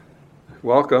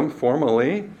welcome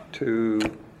formally to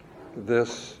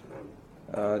this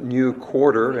new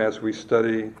quarter as we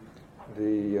study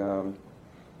the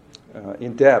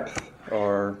in depth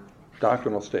our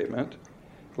doctrinal statement.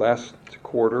 Last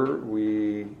quarter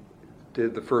we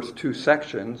did the first two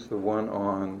sections, the one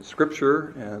on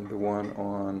Scripture and the one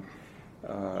on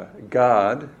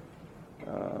God,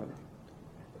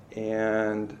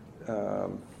 and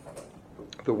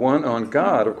the one on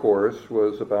God, of course,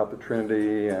 was about the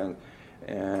Trinity and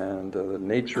the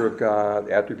nature of God,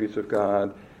 attributes of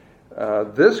God.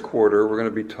 This quarter, we're going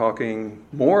to be talking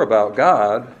more about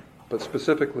God, but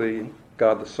specifically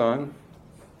God the Son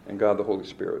and God the Holy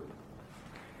Spirit.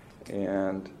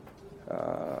 And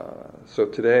so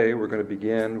today we're going to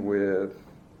begin with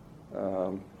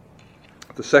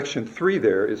the section 3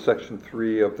 there is section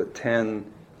 3 of the 10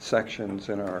 sections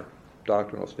in our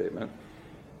doctrinal statement.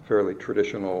 Fairly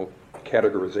traditional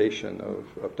categorization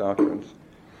of doctrines.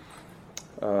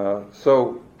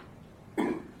 So,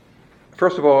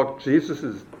 first of all,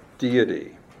 Jesus'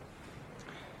 deity.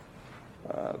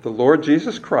 The Lord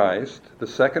Jesus Christ, the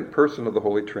second person of the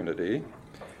Holy Trinity,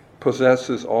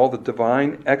 possesses all the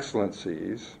divine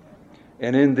excellencies,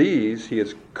 and in these he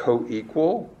is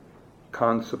co-equal,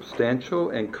 consubstantial,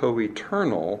 and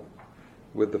co-eternal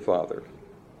with the Father.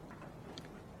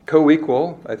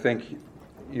 Co-equal, I think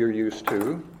you're used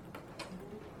to.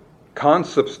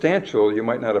 Consubstantial, you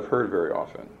might not have heard very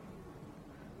often.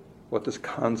 What does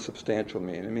consubstantial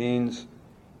mean? It means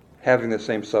having the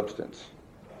same substance.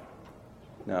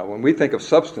 Now, when we think of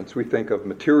substance, we think of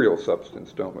material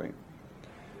substance, don't we?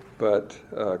 But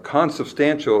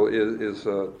consubstantial is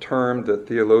a term that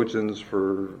theologians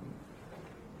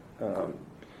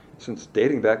since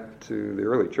dating back to the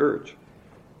early church,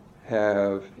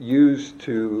 have used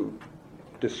to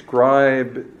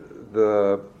describe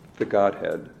the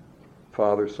Godhead,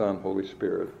 Father, Son, Holy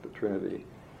Spirit, the Trinity,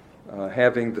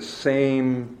 having the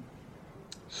same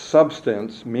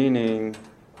substance, meaning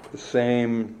the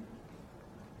same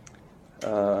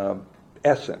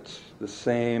essence, the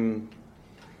same,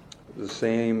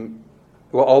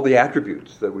 well, all the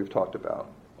attributes that we've talked about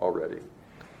already.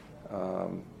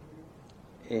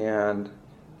 And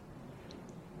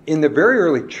in the very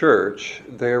early church,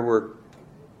 there were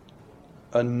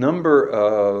a number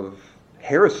of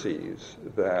heresies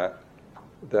that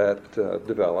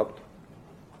developed,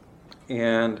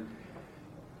 and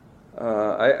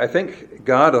I think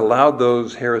God allowed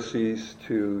those heresies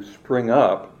to spring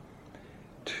up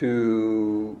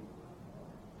to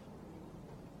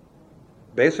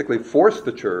basically force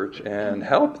the church and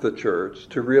help the church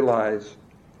to realize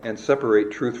and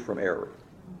separate truth from error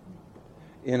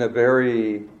in a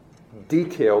very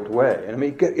detailed way. And I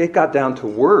mean, it got down to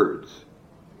words,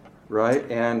 right?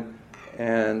 And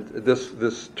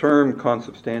this term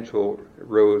consubstantial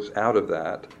rose out of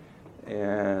that,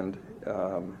 and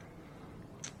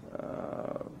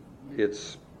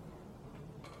it's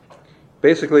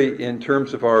basically, in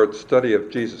terms of our study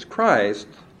of Jesus Christ,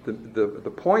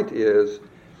 the point is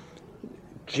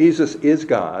Jesus is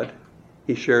God.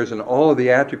 He shares in all of the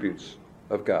attributes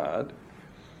of God,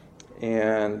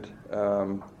 and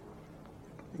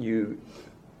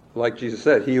like Jesus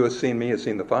said, he who has seen me has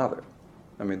seen the Father.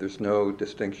 I mean, there's no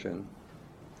distinction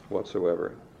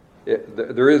whatsoever.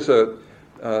 There is a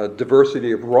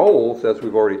diversity of roles, as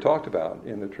we've already talked about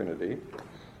in the Trinity,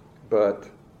 but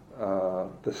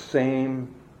the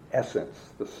same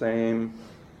essence, the same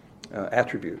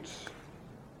attributes.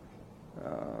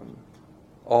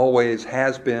 Always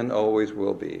has been, always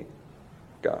will be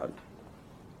God.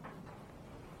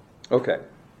 Okay.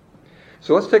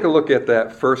 So let's take a look at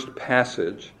that first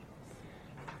passage.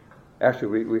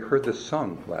 Actually, we heard this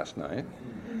sung last night.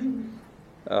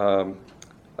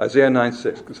 Isaiah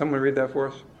 9:6. Could someone read that for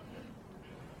us?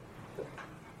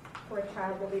 For a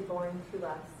child will be born to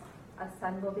us, a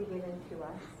son will be given to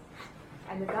us,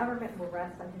 and the government will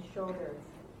rest on his shoulders,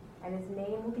 and his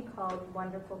name will be called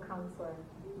Wonderful Counselor,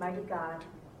 Mighty God,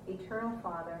 Eternal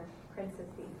Father, Prince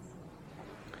of Peace.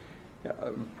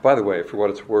 Yeah, by the way, for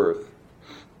what it's worth,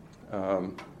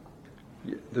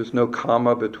 there's no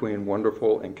comma between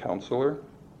wonderful and counselor.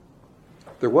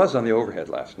 There was on the overhead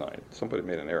last night. Somebody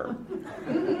made an error.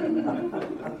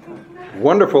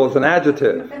 Wonderful is an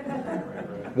adjective.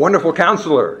 Wonderful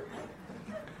counselor.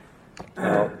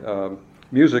 Now,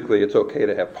 musically, it's okay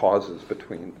to have pauses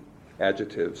between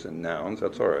adjectives and nouns.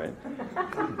 That's all right.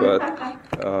 But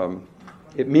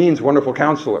it means wonderful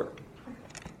counselor.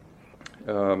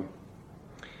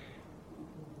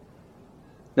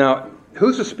 Now,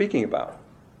 who's it speaking about?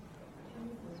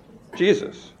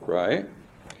 Jesus, right?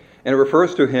 And it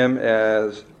refers to him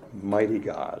as mighty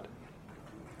God,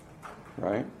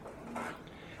 right?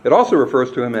 It also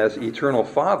refers to him as Eternal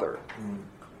Father.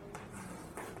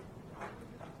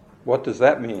 What does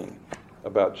that mean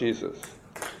about Jesus?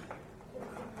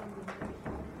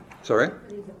 Sorry?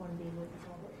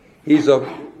 He's of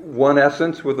one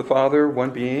essence with the Father,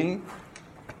 one being.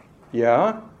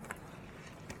 Yeah?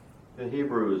 The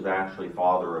Hebrew is actually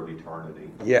Father of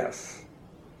eternity. Yes.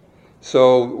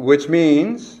 So, which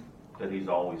means? That he's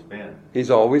always been. He's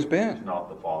always been. He's not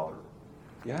the Father.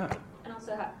 Yeah. And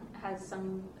also has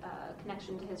some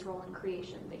connection to his role in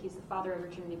creation, that he's the Father of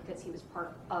eternity because he was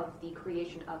part of the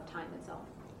creation of time itself.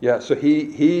 Yeah, so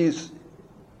he's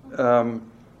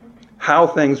how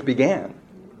things began.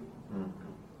 Mm-hmm.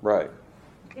 Right.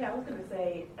 Yeah, I was going to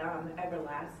say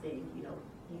everlasting,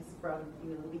 he's from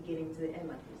the beginning to the end,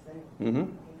 like you said.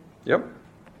 Mm-hmm. Yep.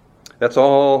 That's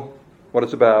all what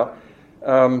it's about.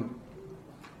 When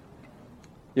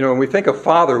we think of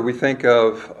Father, we think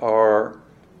of our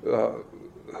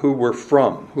who we're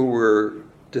from, who we're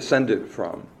descended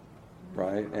from,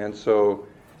 right? And so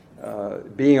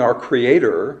being our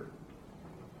Creator,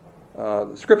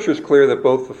 the Scripture is clear that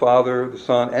both the Father, the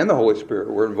Son, and the Holy Spirit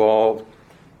were involved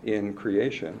in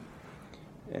creation.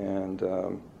 And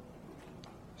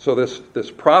so this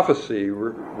prophecy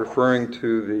referring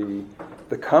to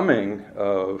the coming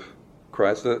of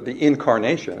Christ, the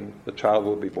incarnation, the child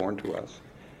will be born to us.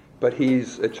 But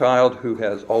he's a child who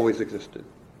has always existed.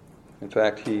 In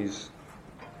fact, he's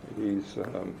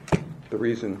the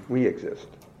reason we exist.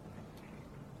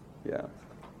 Yeah.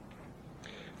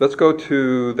 Let's go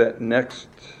to that next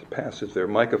passage there,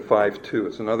 Micah 5:2.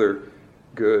 It's another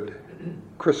good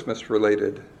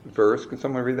Christmas-related verse. Can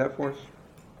someone read that for us?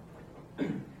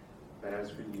 But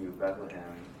as for you, Bethlehem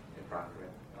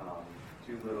Ephrathah,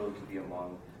 too little to be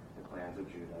among the clans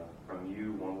of Judah, from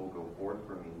you one will go forth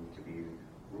for me to be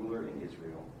ruler in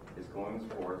Israel. His goings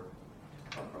forth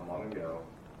from long ago,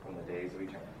 from the days of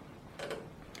eternity.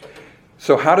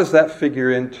 So how does that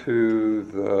figure into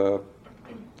the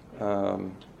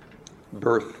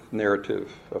birth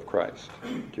narrative of Christ?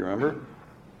 Do you remember?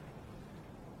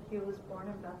 He was born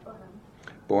in Bethlehem.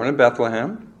 Born in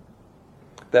Bethlehem.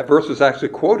 That verse is actually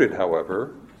quoted,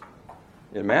 however,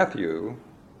 in Matthew.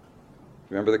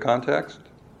 Remember the context?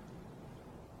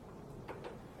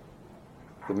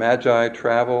 The Magi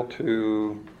travel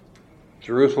to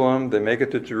Jerusalem. They make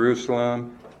it to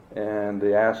Jerusalem, and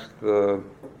they ask the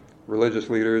religious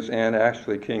leaders and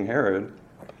actually King Herod,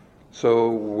 so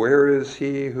where is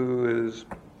he who is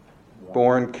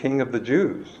born King of the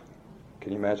Jews?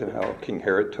 Can you imagine how King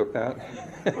Herod took that?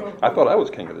 I thought I was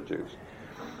King of the Jews.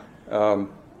 But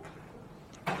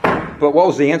what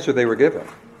was the answer they were given?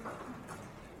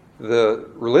 The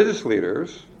religious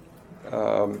leaders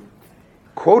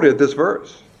quoted this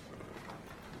verse.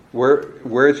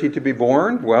 Where is he to be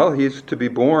born? Well, he's to be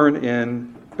born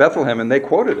in Bethlehem, and they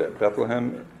quoted it.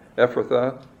 Bethlehem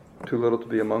Ephrathah, too little to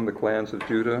be among the clans of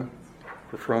Judah,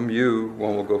 for from you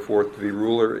one will go forth to be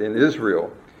ruler in Israel.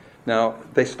 Now,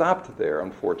 they stopped there,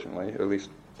 unfortunately, at least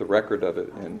the record of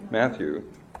it in Matthew.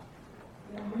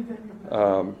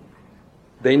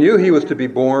 They knew he was to be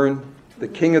born, the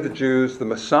King of the Jews, the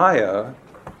Messiah.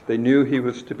 They knew he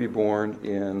was to be born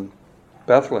in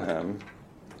Bethlehem.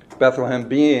 Bethlehem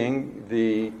being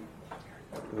the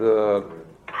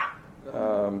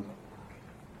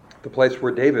place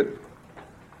where David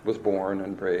was born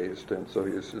and raised, and so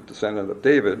he is a descendant of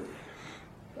David.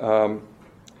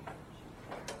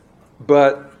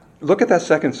 But look at that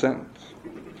second sentence.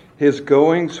 His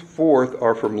goings forth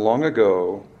are from long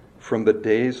ago, from the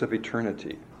days of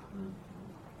eternity.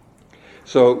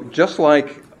 So just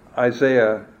like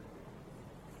Isaiah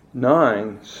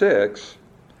 9:6,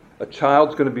 a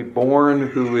child's going to be born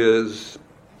who is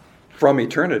from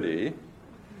eternity.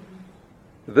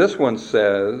 This one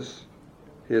says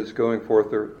his goings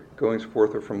forth are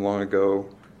from long ago,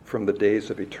 from the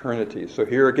days of eternity. So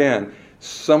here again,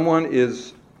 someone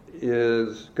is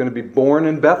going to be born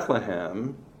in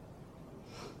Bethlehem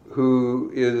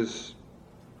who is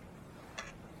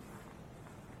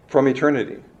from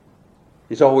eternity.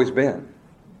 He's always been,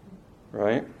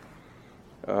 right?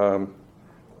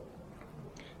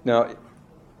 Now,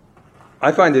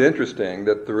 I find it interesting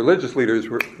that the religious leaders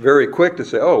were very quick to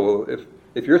say, oh, well,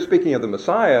 if you're speaking of the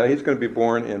Messiah, he's going to be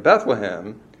born in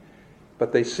Bethlehem.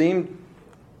 But they seem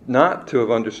not to have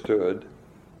understood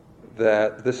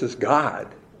that this is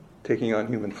God taking on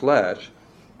human flesh,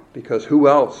 because who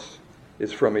else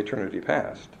is from eternity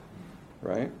past,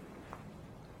 right?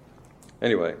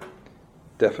 Anyway,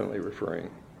 definitely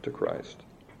referring to Christ.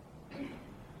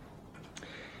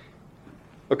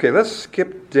 Okay, let's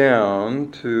skip down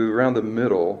to around the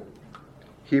middle,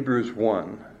 Hebrews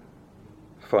 1,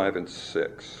 5 and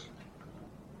 6.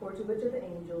 For to which of the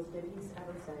angels did he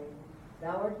ever say,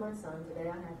 Thou art my son, today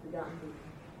I have begotten thee?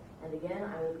 And again,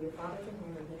 I will be a father to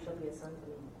him, and he shall be a son to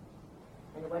me.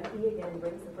 And when he again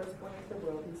brings the firstborn into the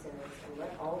world, he says, And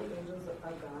let all the angels of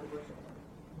God worship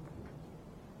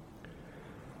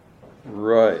him.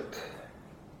 Right.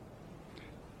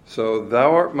 So,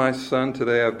 thou art my son,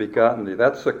 today I've begotten thee.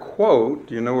 That's a quote.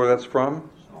 Do you know where that's from?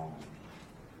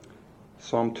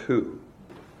 Psalm 2.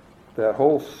 That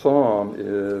whole psalm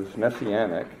is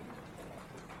messianic.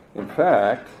 In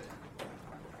fact,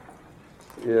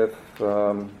 if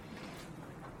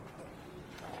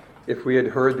we had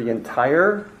heard the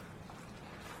entire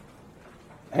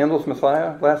Handel's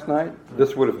Messiah last night,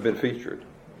 this would have been featured.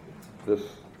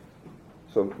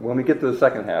 So when we get to the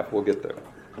second half, we'll get there.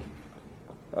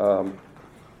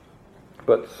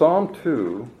 But Psalm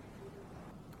 2,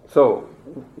 so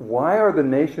why are the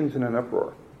nations in an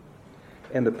uproar,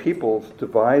 and the peoples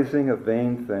devising a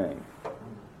vain thing?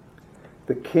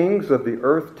 The kings of the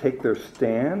earth take their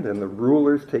stand, and the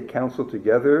rulers take counsel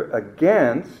together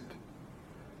against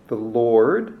the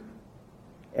Lord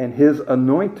and his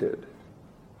anointed.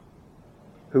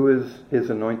 Who is his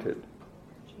anointed?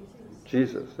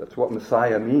 Jesus. That's what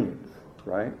Messiah means,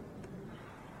 right?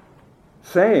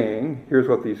 Saying, here's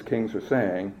what these kings are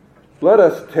saying, let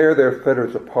us tear their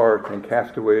fetters apart and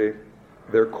cast away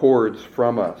their cords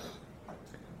from us.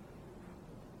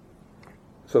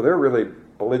 So they're really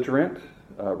belligerent,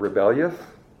 rebellious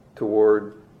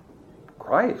toward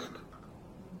Christ,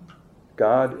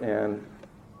 God and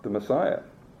the Messiah,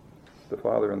 the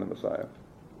Father and the Messiah.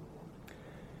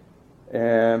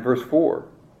 And verse 4,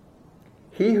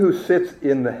 he who sits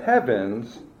in the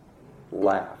heavens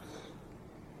laughs.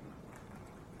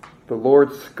 The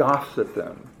Lord scoffs at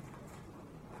them.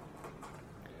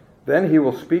 Then he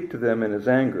will speak to them in his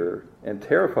anger and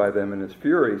terrify them in his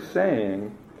fury,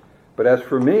 saying, But as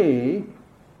for me,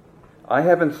 I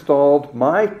have installed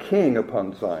my king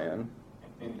upon Zion,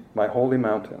 my holy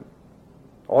mountain.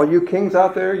 All you kings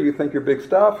out there, you think you're big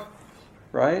stuff,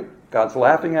 right? God's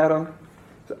laughing at them.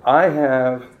 So I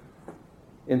have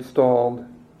installed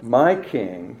my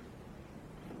king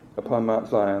upon Mount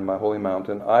Zion, my holy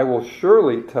mountain. I will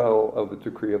surely tell of the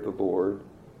decree of the Lord.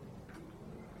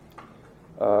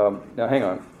 Now hang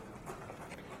on.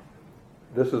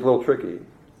 This is a little tricky.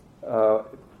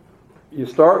 You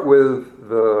start with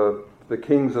the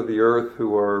kings of the earth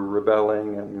who are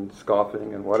rebelling and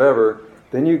scoffing and whatever.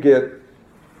 Then you get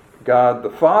God the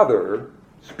Father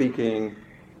speaking,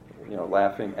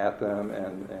 laughing at them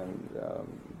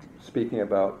and speaking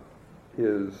about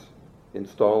his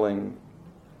installing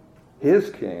his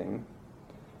king.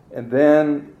 And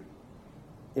then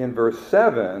in verse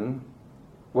 7,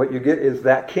 what you get is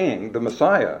that king, the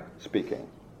Messiah, speaking.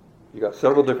 You got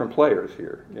several different players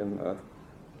here in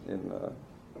the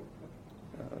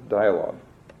dialogue.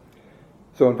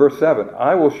 So in verse 7,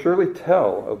 I will surely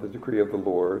tell of the decree of the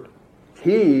Lord.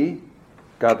 He,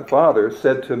 God the Father,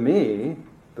 said to me,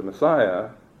 the Messiah,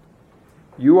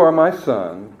 you are my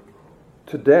son,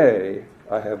 today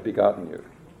I have begotten you.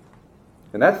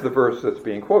 And that's the verse that's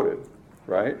being quoted,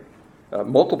 right?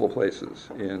 Multiple places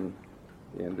in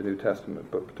the New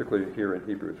Testament, but particularly here in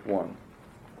Hebrews 1.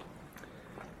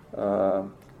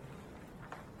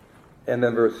 And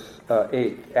then verse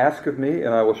 8, ask of me,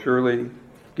 and I will surely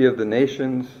give the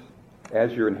nations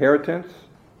as your inheritance.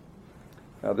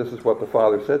 Now this is what the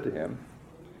Father said to him.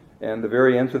 And the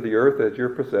very ends of the earth as your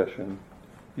possession.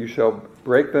 You shall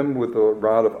break them with a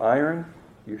rod of iron.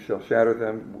 You shall shatter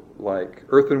them like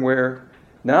earthenware.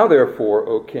 Now therefore,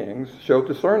 O kings, show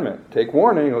discernment. Take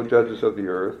warning, O judges of the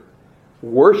earth.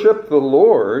 Worship the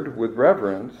Lord with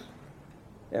reverence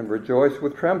and rejoice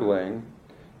with trembling.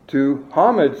 Do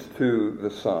homage to the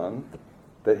Son,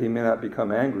 that he may not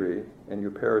become angry and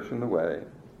you perish in the way.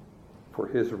 For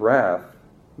his wrath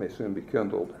may soon be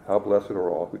kindled. How blessed are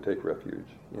all who take refuge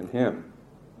in him.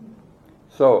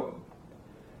 So,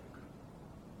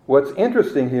 what's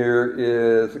interesting here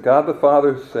is God the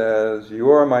Father says, you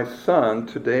are my son,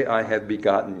 today I have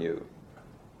begotten you.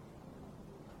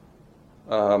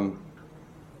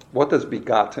 What does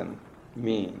begotten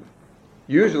mean?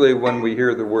 Usually when we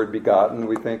hear the word begotten,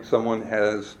 we think someone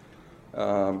has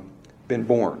been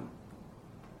born,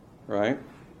 right?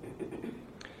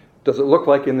 Does it look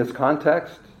like in this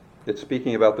context it's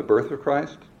speaking about the birth of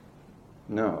Christ?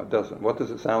 No, it doesn't. What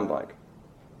does it sound like?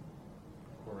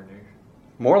 Coronation.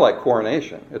 More like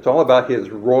coronation. It's all about his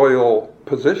royal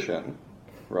position,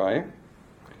 right?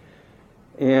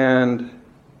 And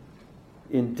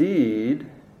indeed,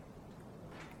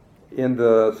 in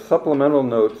the supplemental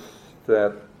notes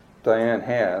that Diane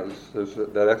has, there's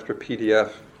that extra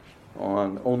PDF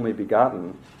on only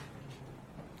begotten.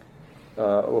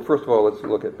 Well, first of all, let's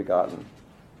look at begotten.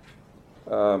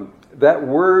 That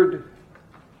word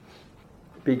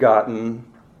begotten,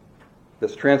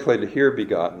 that's translated here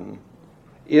begotten,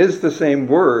 is the same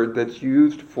word that's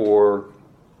used for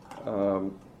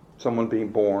someone being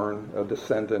born, a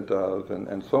descendant of,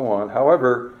 and so on.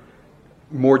 However,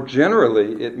 more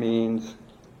generally, it means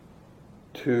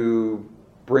to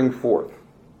bring forth,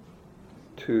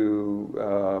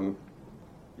 to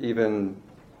even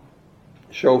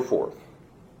show forth,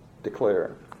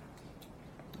 declare.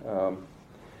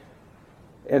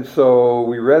 And so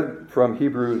we read from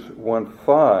Hebrews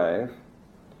 1:5.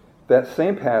 That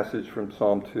same passage from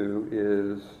Psalm 2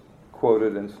 is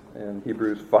quoted in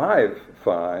Hebrews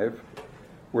 5:5,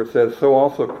 where it says, "So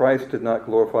also Christ did not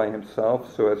glorify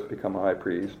himself so as to become a high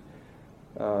priest,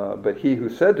 but he who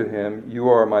said to him, 'You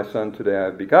are my son, today I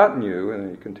have begotten you,'" and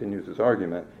he continues his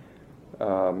argument.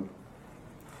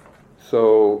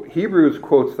 So Hebrews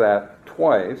quotes that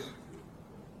twice,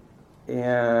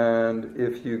 and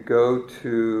if you go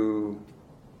to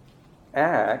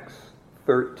Acts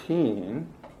 13,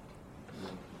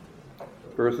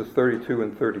 verses 32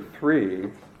 and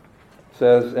 33,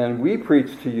 says, "And we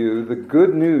preach to you the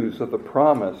good news of the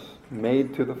promise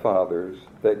made to the fathers,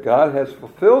 that God has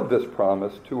fulfilled this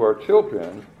promise to our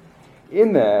children,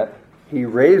 in that he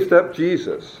raised up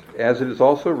Jesus, as it is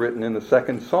also written in the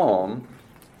second Psalm,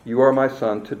 'You are my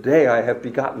son, today I have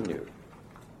begotten you.'"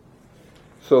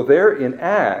 So there in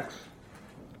Acts,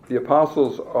 the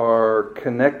apostles are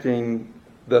connecting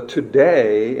the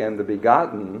today and the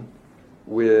begotten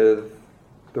with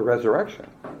the resurrection.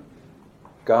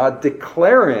 God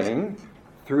declaring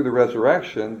through the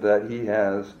resurrection that he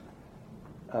has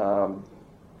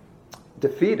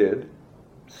defeated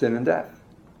sin and death.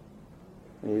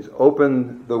 And he's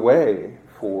opened the way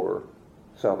for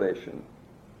salvation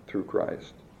through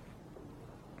Christ.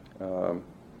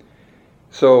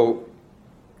 So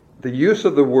the use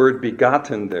of the word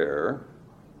begotten there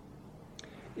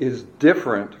is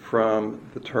different from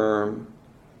the term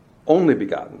only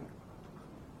begotten.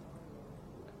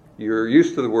 You're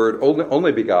used to the word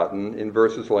only begotten in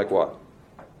verses like what?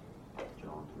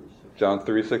 John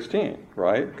 3:16,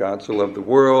 right? God so loved the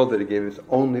world that he gave his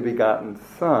only begotten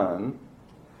Son,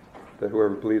 that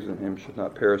whoever believes in him should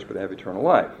not perish but have eternal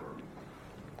life.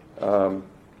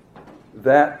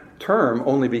 That term,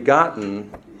 only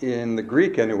begotten, in the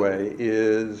Greek anyway,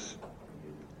 is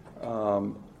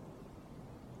one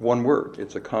word.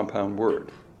 It's a compound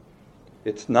word.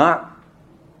 It's not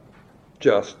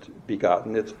just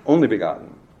begotten, it's only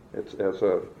begotten. It's as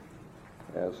a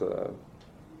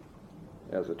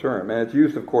term. And it's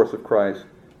used, of course, of Christ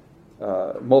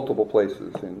multiple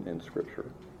places in Scripture.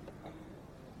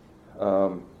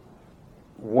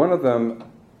 One of them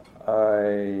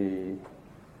I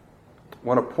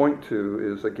want to point to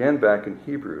is again back in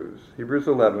Hebrews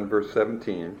 11, verse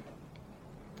 17.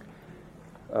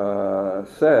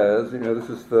 Says, this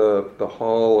is the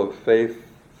hall of faith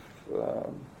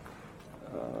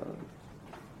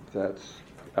that's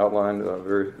outlined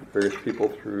various people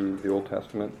through the Old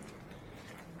Testament.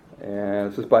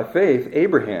 And it says, "By faith,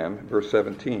 Abraham," verse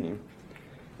 17,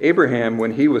 "Abraham,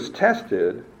 when he was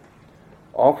tested,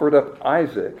 offered up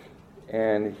Isaac,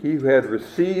 and he who had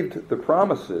received the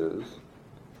promises,"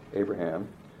 Abraham,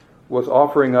 "was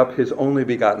offering up his only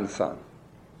begotten son."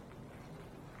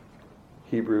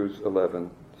 Hebrews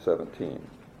 11:17.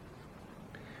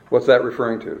 What's that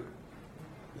referring to?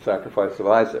 The sacrifice of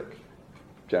Isaac.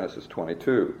 Genesis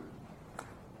 22.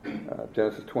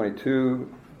 Genesis 22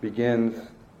 begins,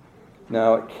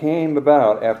 "Now it came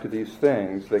about after these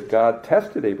things that God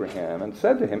tested Abraham and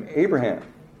said to him, 'Abraham.'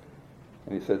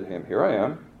 And he said to him, 'Here I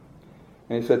am.'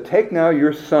 And he said, 'Take now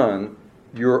your son,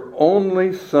 your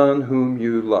only son whom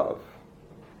you love,'"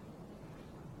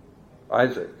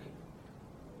 Isaac.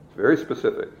 It's very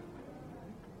specific.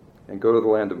 "And go to the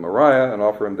land of Moriah and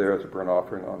offer him there as a burnt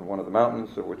offering on one of the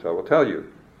mountains of which I will tell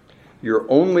you. Your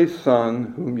only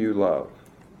son whom you love,"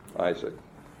 Isaac.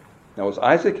 Now, was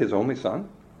Isaac his only son?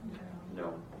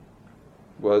 No.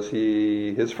 Was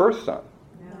he his first son?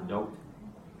 No.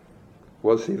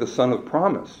 Was he the son of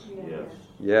promise? Yes.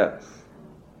 Yes.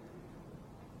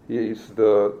 He's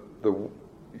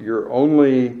your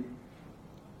only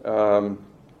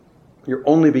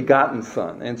begotten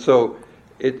son. And so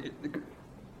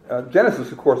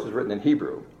Genesis, of course, is written in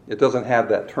Hebrew. It doesn't have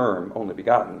that term, only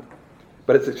begotten.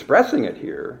 But it's expressing it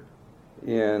here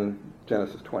in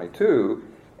Genesis 22,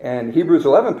 and Hebrews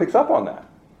 11 picks up on that.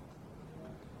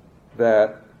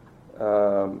 That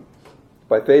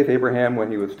by faith Abraham,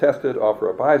 when he was tested, offered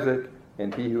up Isaac,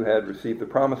 and he who had received the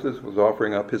promises was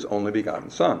offering up his only begotten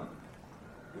son.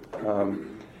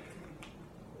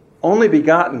 only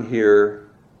begotten here,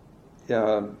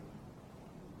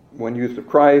 when used of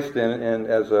Christ and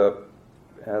as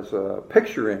a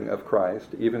picturing of Christ,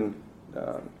 even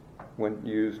when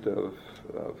used of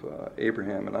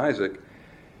Abraham and Isaac,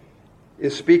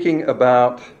 is speaking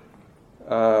about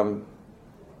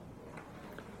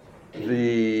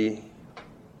the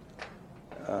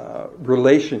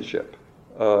relationship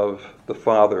of the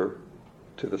Father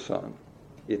to the Son.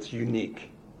 It's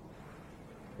unique.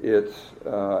 It's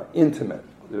intimate.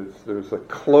 There's a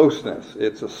closeness.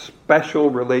 It's a special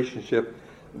relationship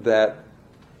that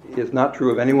is not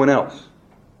true of anyone else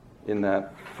in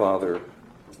that Father-Son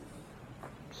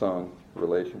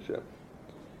relationship.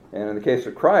 And in the case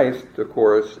of Christ, of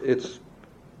course, it's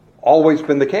always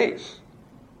been the case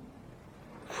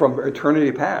from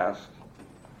eternity past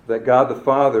that God the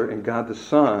Father and God the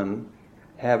Son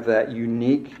have that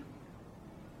unique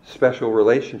special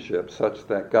relationship such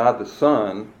that God the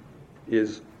Son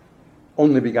is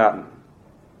only begotten.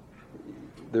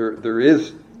 There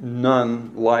is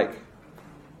none like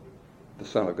the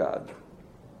Son of God.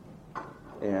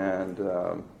 And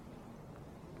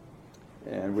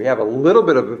we have a little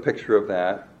bit of a picture of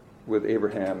that with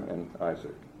Abraham and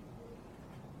Isaac.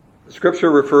 The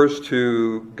Scripture refers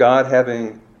to God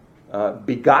having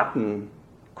begotten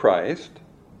Christ,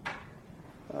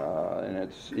 and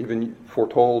it's even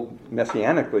foretold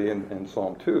messianically in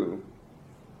Psalm 2.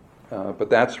 But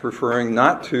that's referring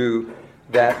not to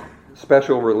that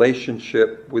special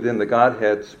relationship within the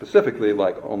Godhead specifically,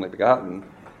 like only begotten.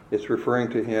 It's referring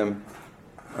to him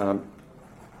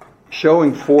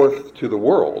showing forth to the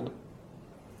world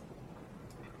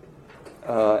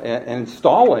and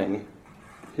installing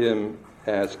him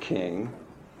as king,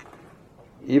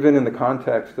 even in the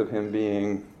context of him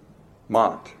being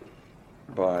mocked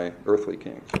by earthly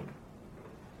kings.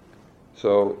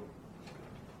 So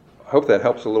I hope that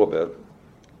helps a little bit.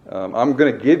 I'm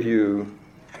going to give you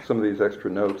some of these extra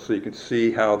notes so you can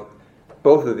see how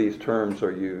both of these terms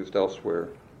are used elsewhere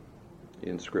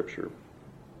in Scripture.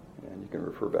 And you can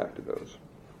refer back to those.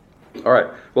 All right,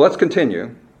 well, let's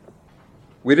continue.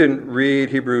 We didn't read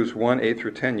Hebrews 1, 8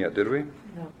 through 10 yet, did we?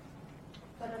 No.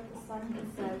 But of the Son it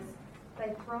says,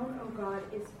 Thy throne, O God,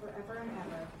 is forever and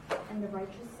ever, and the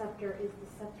righteous scepter is the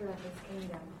scepter of his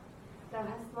kingdom. Thou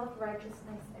hast loved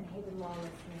righteousness and hated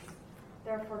lawlessness.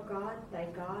 Therefore God, thy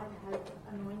God, hath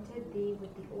anointed thee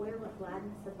with the oil of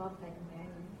gladness above thy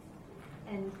companions.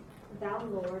 And thou,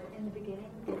 Lord, in the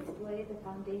beginning didst lay the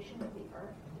foundation of the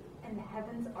earth, and the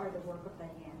heavens are the work of thy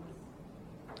hands.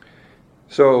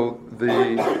 So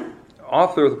the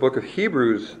author of the book of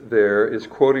Hebrews there is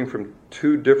quoting from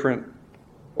two different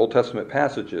Old Testament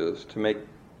passages to make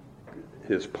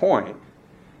his point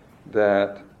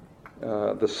that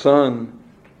the Son,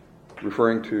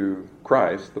 referring to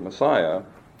Christ, the Messiah,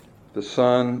 the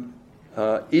Son,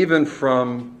 even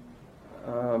from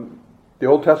the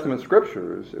Old Testament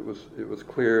scriptures, it was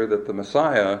clear that the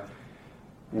Messiah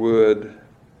would,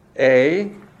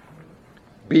 A,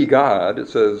 be God. It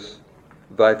says,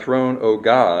 Thy throne, O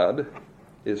God,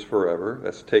 is forever.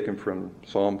 That's taken from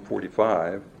Psalm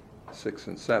 45, 6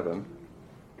 and 7.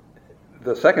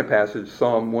 The second passage,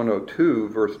 Psalm 102,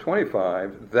 verse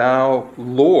 25, Thou,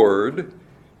 Lord,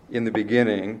 in the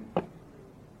beginning,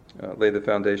 laid the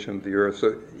foundation of the earth.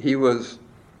 So he was,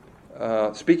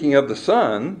 speaking of the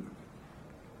Son,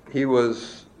 he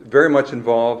was very much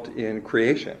involved in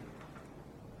creation.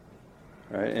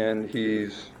 Right? And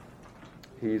he's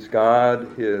God,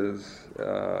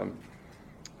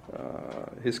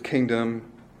 his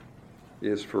kingdom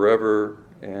is forever,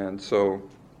 and so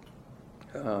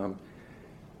the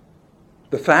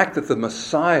fact that the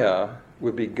Messiah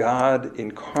would be God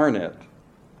incarnate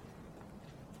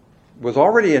was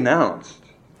already announced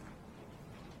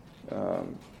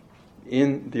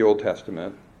in the Old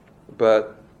Testament,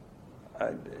 but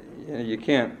you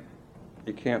can't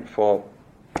fault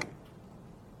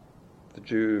the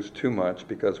Jews too much,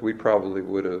 because we probably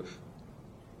would have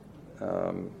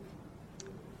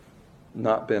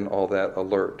not been all that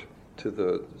alert to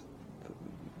the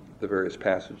various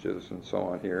passages and so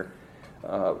on here.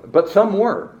 But some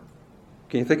were.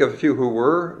 Can you think of a few who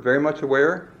were very much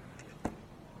aware?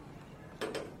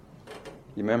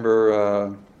 You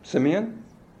remember Simeon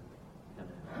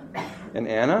and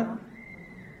Anna?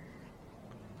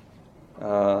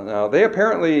 Now, they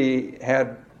apparently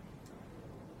had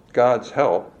God's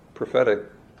help, prophetic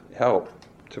help,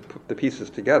 to put the pieces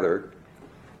together.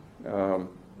 But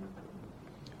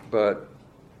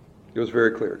it was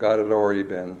very clear. God had already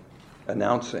been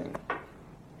announcing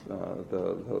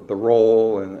the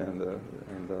role and the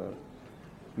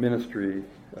ministry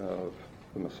of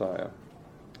the Messiah.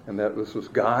 And that this was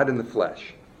God in the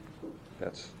flesh.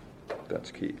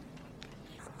 That's key.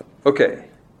 Okay.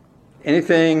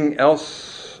 Anything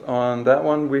else on that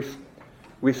one?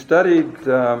 We studied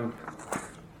the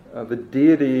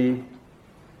deity,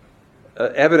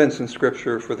 evidence in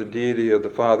Scripture for the deity of the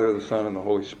Father, the Son, and the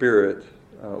Holy Spirit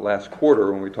last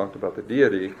quarter when we talked about the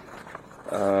deity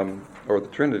or the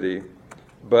Trinity.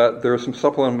 But there are some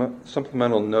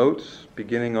supplemental notes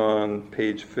beginning on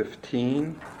page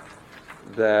 15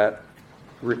 that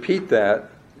repeat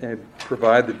that and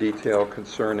provide the detail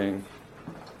concerning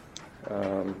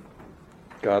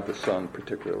God the Son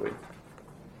particularly,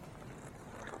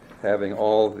 having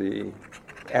all the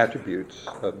attributes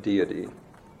of deity.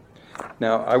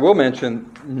 Now, I will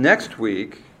mention next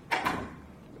week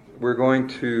we're going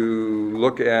to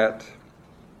look at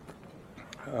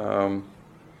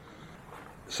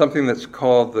something that's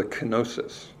called the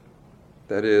kenosis.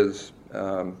 That is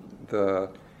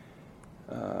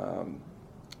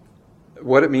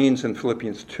what it means in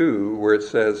Philippians 2, where it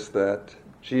says that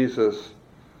Jesus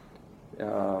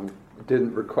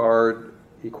didn't regard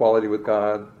equality with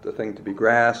God a thing to be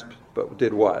grasped, but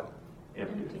did what?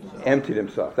 Emptied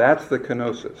himself. That's the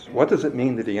kenosis. What does it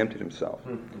mean that he emptied himself?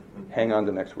 Hang on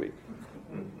to next week.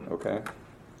 Okay?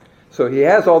 So he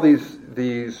has all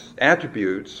these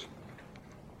attributes,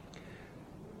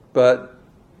 but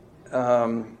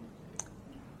in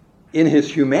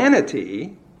his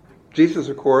humanity, Jesus,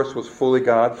 of course, was fully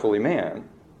God, fully man,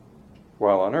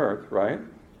 while on earth, right?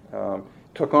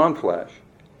 Took on flesh.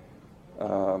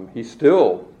 He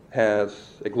still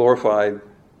has a glorified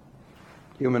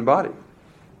human body,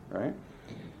 right?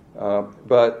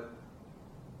 But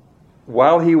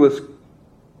while he was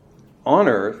on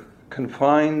earth,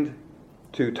 confined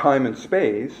to time and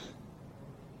space,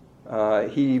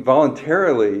 he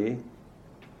voluntarily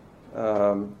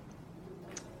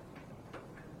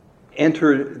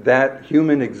entered that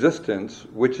human existence,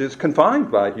 which is confined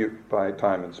by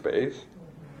time and space,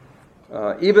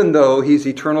 even though he's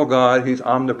eternal God, he's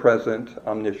omnipresent,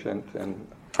 omniscient,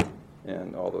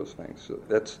 and all those things. So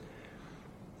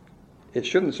it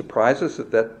shouldn't surprise us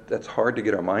that's hard to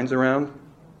get our minds around,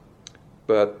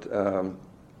 but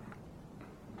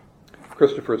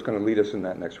Christopher is going to lead us in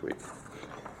that next week.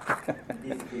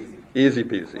 Easy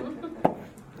peasy.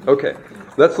 Okay,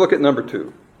 let's look at number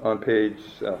 2 on page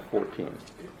 14.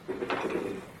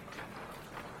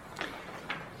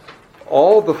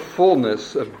 All the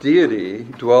fullness of deity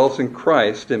dwells in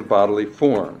Christ in bodily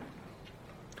form.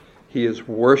 He is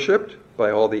worshipped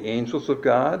by all the angels of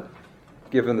God,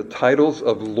 given the titles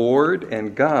of Lord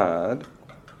and God,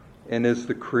 and is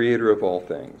the creator of all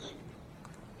things.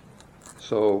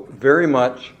 So very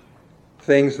much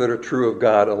things that are true of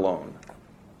God alone,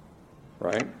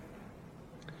 right?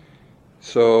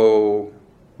 So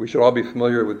we should all be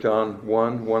familiar with John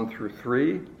 1 through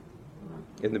 3.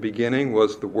 In the beginning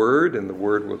was the Word, and the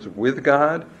Word was with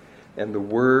God, and the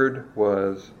Word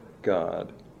was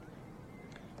God.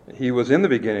 He was in the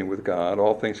beginning with God.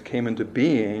 All things came into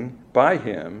being by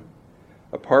him.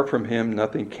 Apart from him,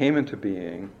 nothing came into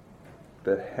being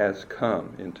that has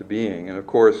come into being. And of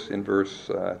course, in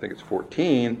verse, I think it's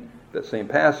 14, that same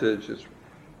passage is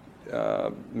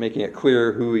making it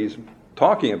clear who he's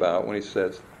talking about when he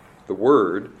says the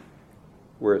Word,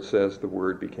 where it says the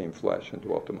Word became flesh and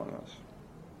dwelt among us.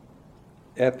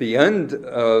 At the end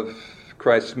of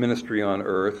Christ's ministry on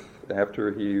earth,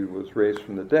 after he was raised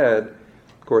from the dead,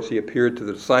 of course, he appeared to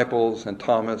the disciples, and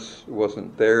Thomas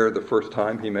wasn't there the first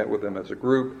time. He met with them as a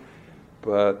group,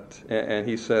 and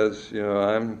he says,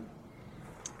 I'm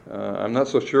not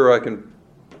so sure I can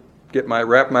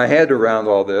wrap my head around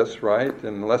all this, right?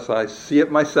 And unless I see it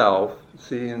myself,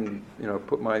 see and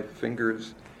put my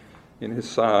fingers in his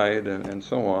side and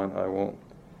so on,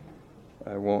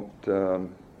 I won't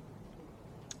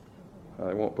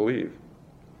believe.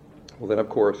 Well, then, of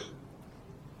course,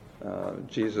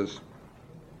 Jesus,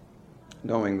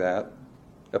 knowing that,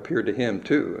 appeared to him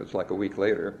too. It's like a week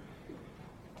later.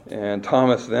 And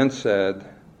Thomas then said,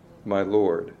 "My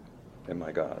Lord and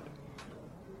my God."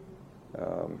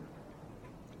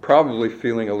 Probably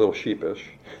feeling a little sheepish,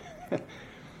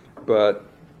 but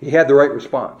he had the right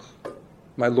response.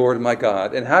 "My Lord and my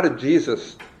God." And how did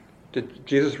Jesus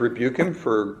rebuke him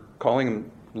for calling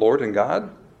him Lord and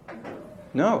God?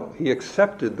 No, he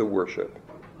accepted the worship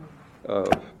of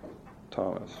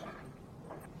Thomas.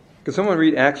 Can someone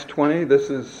read Acts 20? This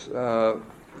is an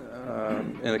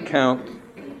account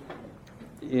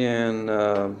in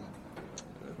the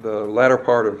latter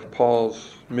part of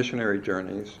Paul's missionary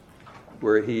journeys,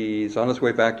 where he's on his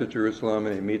way back to Jerusalem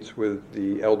and he meets with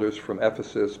the elders from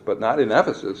Ephesus, but not in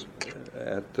Ephesus,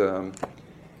 at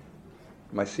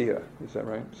Mysia. Is that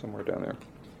right? Somewhere down there.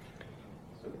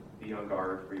 So be on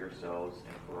guard for yourselves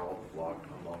and for all the flock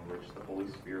among which the Holy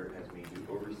Spirit has made you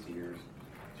overseers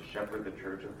to shepherd the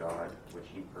church of God, which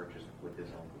he purchased with his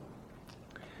own blood.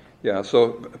 Yeah,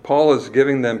 so Paul is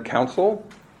giving them counsel,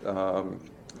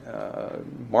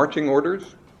 marching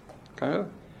orders, kind of.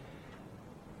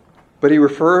 But he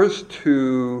refers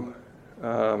to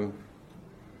the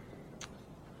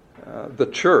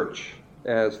church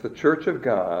as the church of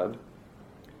God,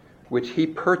 which he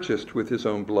purchased with his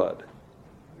own blood.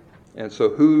 And so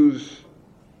who is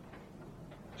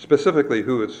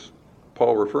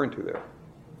Paul referring to there?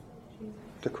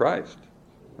 To Christ,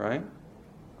 right?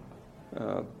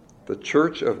 The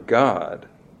church of God,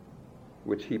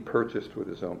 which he purchased with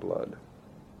his own blood.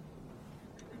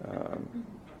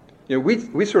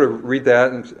 We sort of read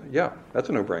that and say, yeah, that's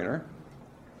a no-brainer.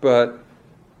 But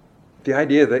the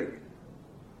idea that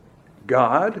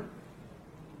God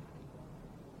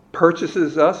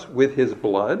purchases us with his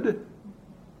blood,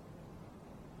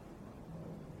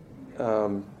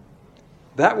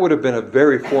 that would have been a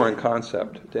very foreign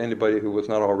concept to anybody who was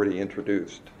not already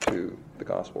introduced to the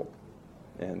gospel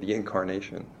and the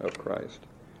incarnation of Christ,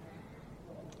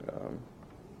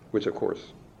 which, of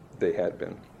course, they had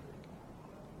been.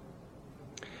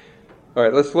 All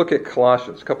right, let's look at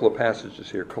Colossians. A couple of passages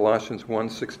here. Colossians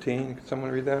 1:16. Can someone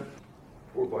read that?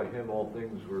 For by him all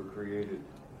things were created,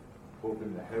 both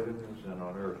in the heavens and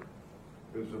on earth,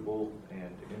 visible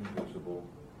and invisible,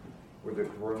 whether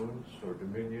thrones or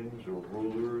dominions or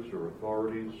rulers or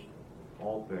authorities,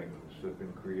 all things have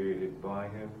been created by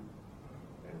him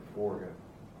and for him.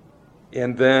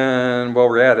 And then, while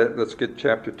we're at it, let's get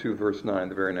chapter 2, verse 9,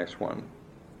 the very next one.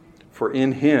 For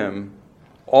in him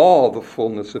all the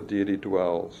fullness of deity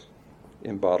dwells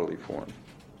in bodily form,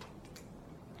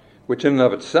 which in and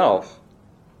of itself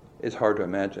is hard to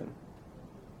imagine.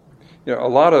 A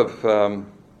lot of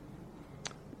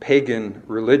pagan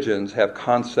religions have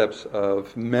concepts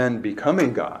of men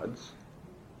becoming gods,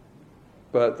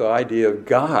 but the idea of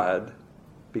God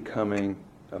becoming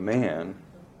a man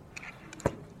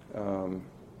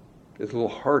is a little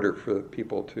harder for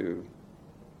people to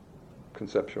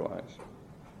conceptualize.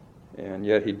 And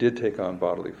yet he did take on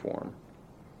bodily form,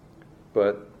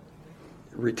 but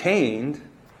retained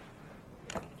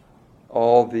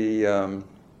all the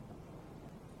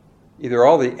either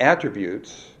all the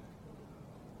attributes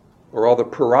or all the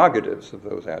prerogatives of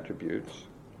those attributes,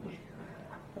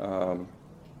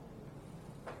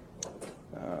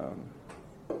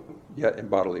 yet in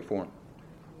bodily form.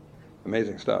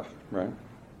 Amazing stuff, right?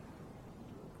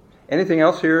 Anything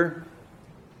else here?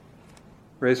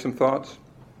 Raise some thoughts,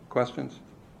 questions?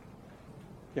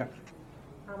 Yeah.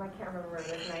 I can't remember where it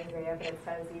is in Isaiah, but it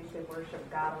says you should worship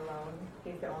God alone.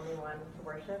 He's the only one to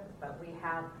worship, but we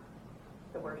have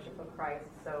the worship of Christ,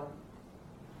 so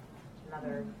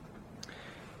another.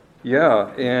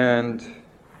 Yeah, and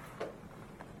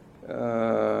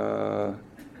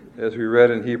as we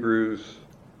read in Hebrews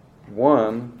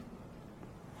 1,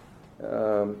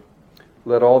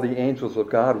 let all the angels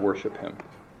of God worship him.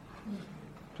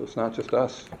 So it's not just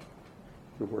us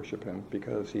who worship him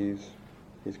because he's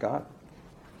God.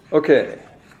 Okay.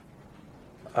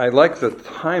 I like the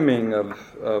timing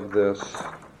of this,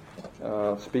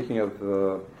 speaking of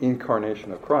the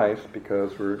incarnation of Christ,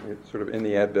 because we're sort of in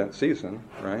the Advent season,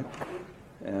 right?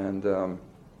 And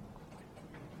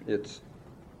it's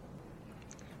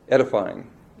edifying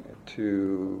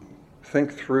to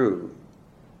think through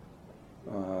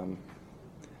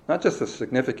not just the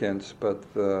significance, but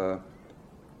the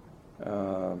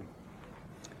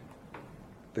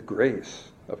grace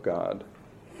of God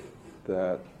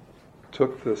that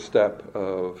took the step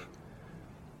of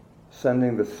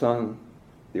sending the Son,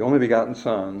 the only begotten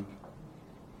Son,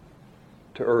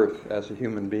 to earth as a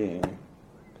human being,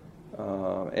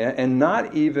 and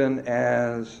not even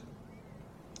as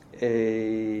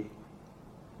a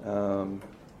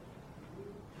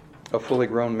fully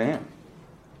grown man,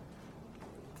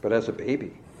 but as a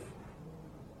baby.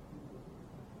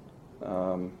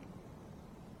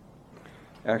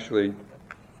 Actually,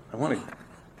 I want to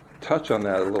touch on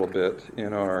that a little bit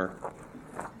in our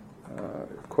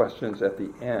questions at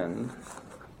the end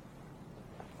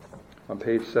on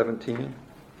page 17.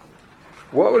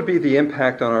 What would be the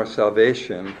impact on our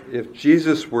salvation if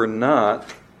Jesus were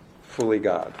not fully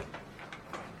God?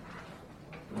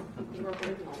 We were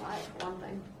believing a lie, for one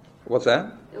thing. What's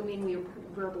that? It would mean we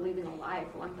were believing a lie,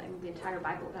 for one thing. The entire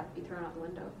Bible would have to be thrown out the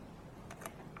window.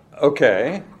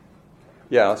 Okay.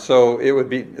 Yeah, so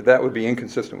that would be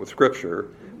inconsistent with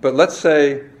Scripture. But let's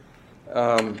say,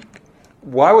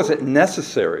 why was it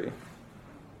necessary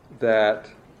that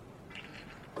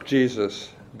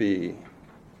Jesus be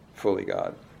fully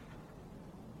God?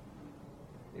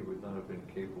 He would not have been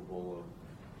capable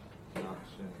of not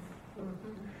sinning.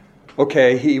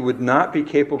 Okay, he would not be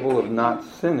capable of not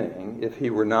sinning if he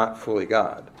were not fully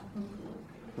God.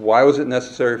 Why was it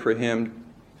necessary for him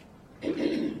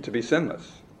to be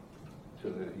sinless? So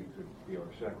that he could be our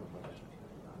sacrifice.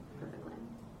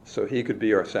 So he could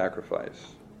be our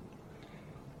sacrifice.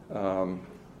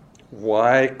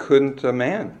 Why couldn't a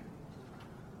man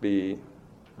be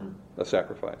a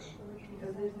sacrifice?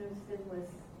 Because there's no sinless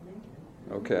man.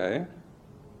 Okay.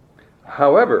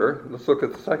 However, let's look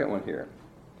at the second one here.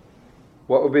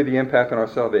 What would be the impact on our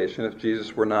salvation if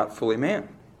Jesus were not fully man?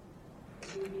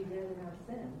 We would be dead in our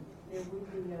sins. There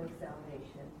would be no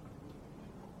salvation.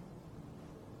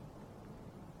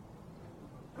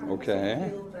 Okay. I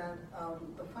feel that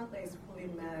the fact that he's fully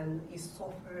man, he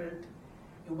suffered,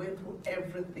 he went through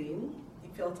everything, he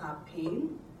felt our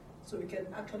pain, so we can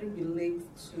actually relate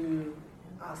to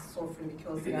our suffering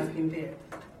because he has been there.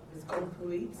 He's gone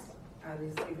through it and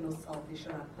he's given us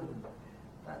salvation at home.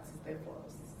 That is there for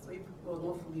us. So if he was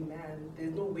not fully man,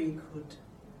 there's no way he could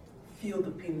feel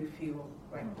the pain we feel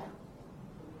right now.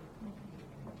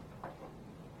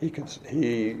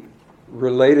 He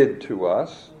related to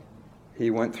us. He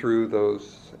went through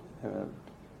those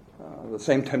the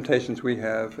same temptations we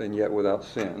have, and yet without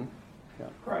sin. Yeah.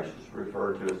 Christ is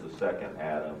referred to as the second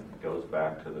Adam. It goes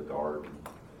back to the garden.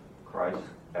 Christ,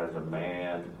 as a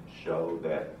man, showed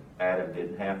that Adam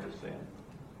didn't have to sin.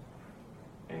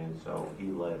 And so he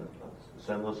led a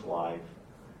sinless life.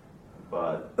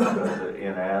 But because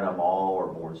in Adam all are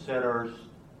born sinners,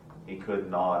 he could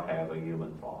not have a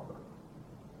human father.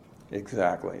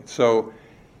 Exactly. So,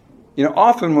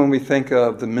 often when we think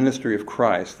of the ministry of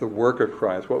Christ, the work of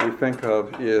Christ, what we think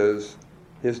of is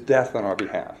his death on our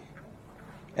behalf.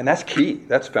 And that's key.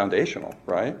 That's foundational,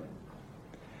 right?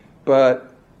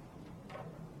 But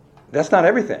that's not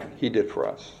everything he did for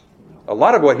us. A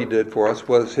lot of what he did for us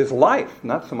was his life,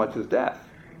 not so much his death.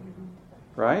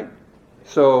 Right?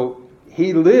 So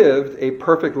he lived a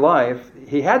perfect life.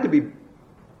 He had to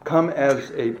come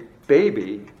as a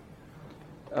baby.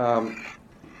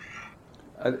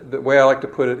 The way I like to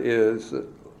put it is,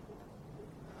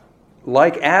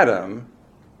 like Adam,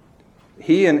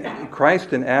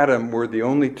 Christ and Adam were the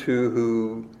only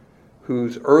two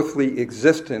whose earthly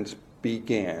existence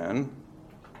began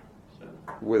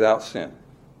without sin.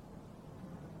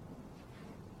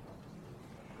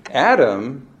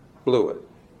 Adam blew it.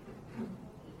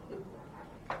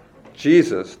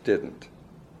 Jesus didn't.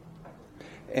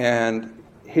 And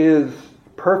his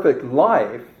perfect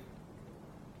life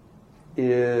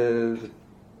is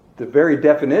the very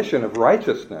definition of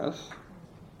righteousness.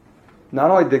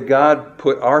 Not only did God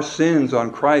put our sins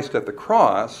on Christ at the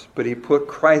cross, but he put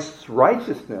Christ's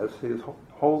righteousness, his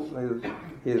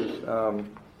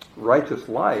righteous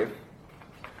life,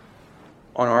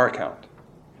 on our account.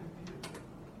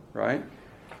 Right?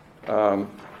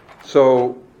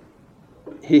 So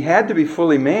he had to be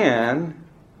fully man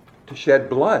to shed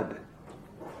blood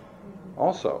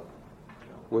also.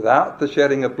 Without the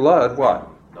shedding of blood, what?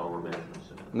 No remission of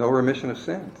sin. No remission of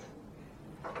sins.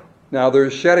 Now,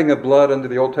 there's shedding of blood under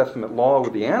the Old Testament law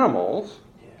with the animals,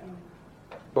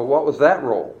 but what was that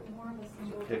role? More of a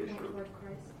symbol to Picture. point toward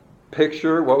Christ.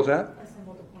 Picture, what was that? A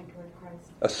symbol to point toward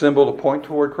Christ. A symbol to point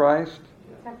toward Christ.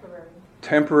 Temporary.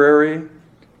 Temporary.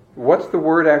 What's the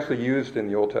word actually used in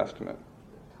the Old Testament?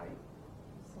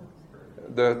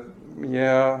 Yeah,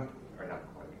 Or not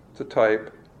quite. it's a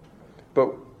type. But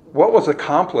what was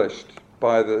accomplished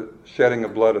by the shedding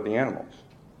of blood of the animals?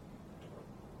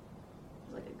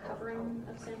 Like a covering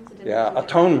of sins? It didn't Yeah, actually-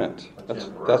 atonement.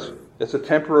 It's a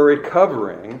temporary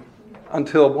covering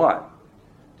until what?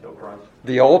 Till Christ.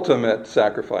 The ultimate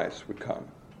sacrifice would come,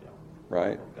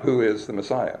 right? Who is the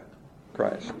Messiah?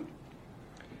 Christ.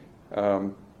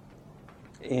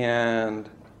 And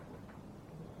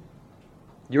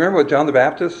you remember what John the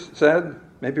Baptist said?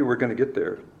 Maybe we're going to get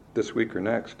there this week or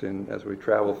next as we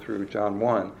travel through John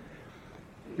 1. You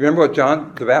remember what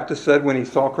John the Baptist said when he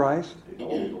saw Christ?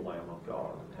 Behold the Lamb of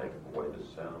God, who taketh away the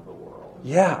sin of the world.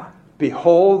 Yeah.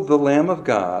 Behold the Lamb of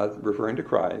God, referring to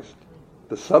Christ,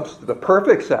 the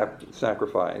perfect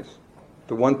sacrifice,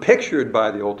 the one pictured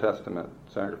by the Old Testament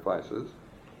sacrifices,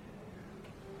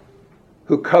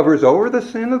 who covers over the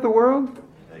sin of the world,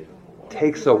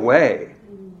 takes away.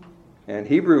 And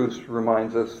Hebrews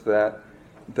reminds us that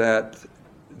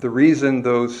the reason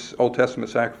those Old Testament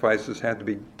sacrifices had to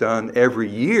be done every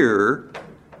year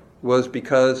was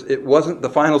because it wasn't the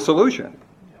final solution.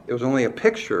 It was only a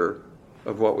picture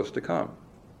of what was to come.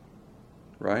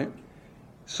 Right?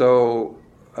 So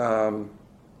the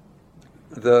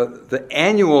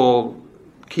annual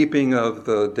keeping of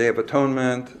the Day of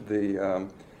Atonement, the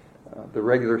the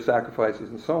regular sacrifices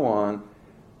and so on,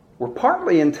 were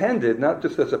partly intended not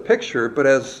just as a picture, but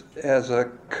as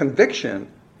a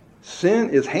conviction. Sin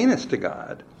is heinous to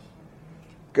God.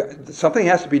 Something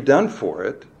has to be done for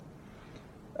it.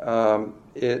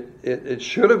 It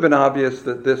should have been obvious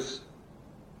that this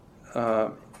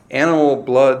animal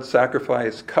blood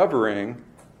sacrifice covering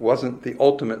wasn't the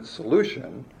ultimate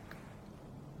solution,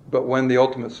 but when the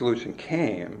ultimate solution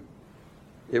came,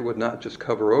 it would not just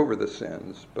cover over the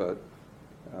sins, but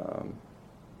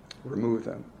remove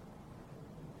them.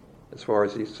 As far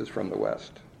as east is from the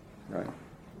west, right?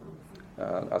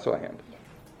 I saw a hand.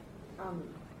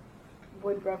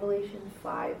 Would Revelation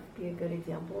 5 be a good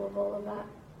example of all of that?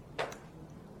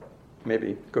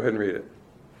 Maybe. Go ahead and read it.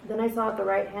 Then I saw at the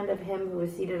right hand of him who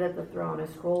was seated at the throne a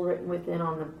scroll written within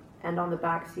on the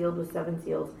back sealed with 7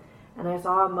 seals. And I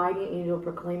saw a mighty angel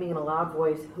proclaiming in a loud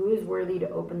voice, "Who is worthy to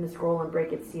open the scroll and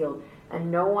break its seal?" And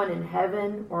no one in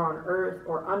heaven or on earth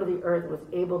or under the earth was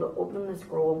able to open the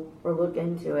scroll or look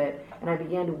into it. And I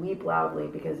began to weep loudly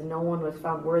because no one was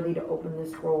found worthy to open the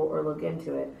scroll or look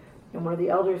into it. And one of the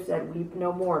elders said, "Weep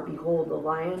no more. Behold, the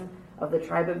Lion of the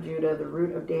tribe of Judah, the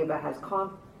Root of David, has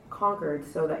conquered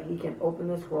so that he can open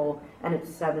the scroll and its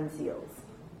 7 seals."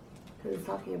 Because it's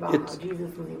talking about how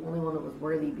Jesus was the only one that was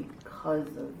worthy because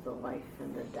of the life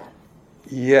and the death.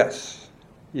 Yes.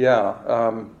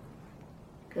 Yeah.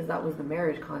 Because that was the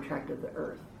marriage contract of the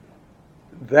earth.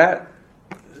 That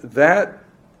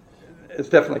is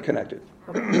definitely connected.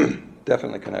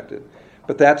 Definitely connected.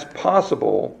 But that's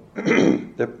possible.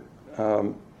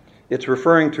 It's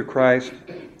referring to Christ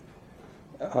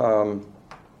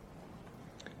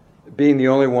being the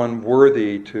only one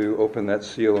worthy to open that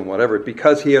seal and whatever,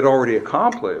 because he had already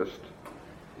accomplished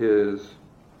his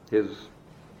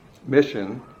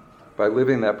mission by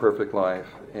living that perfect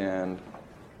life and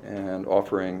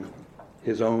offering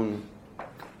his own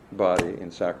body in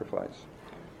sacrifice.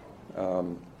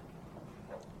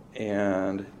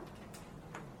 And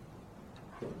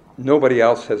nobody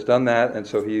else has done that, and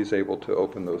so he's able to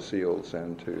open those seals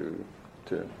and to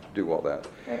do all that.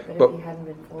 Right, but if he hadn't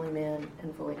been fully man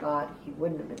and fully God, he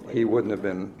wouldn't have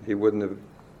been. He wouldn't have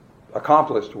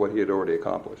accomplished what he had already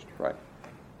accomplished. Right.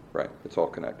 It's all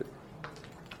connected.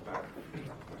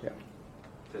 Yeah.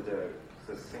 To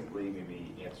succinctly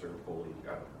maybe answer fully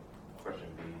question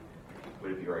B,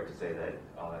 would it be right to say that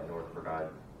in order for God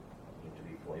to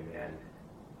be fully man,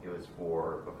 it was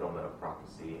for fulfillment of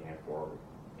prophecy and for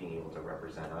being able to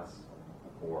represent us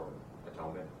for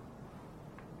atonement?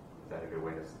 Is that a good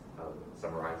way of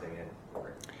summarizing it?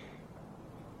 Or?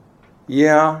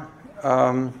 Yeah.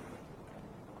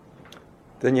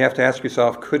 Then you have to ask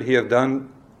yourself, could he have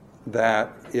done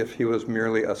that if he was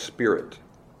merely a spirit?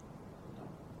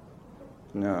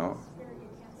 No.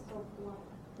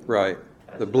 Right.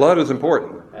 The blood is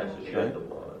important. Has to shed the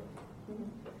blood.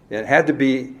 It had to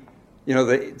be,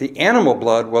 the animal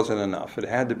blood wasn't enough. It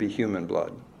had to be human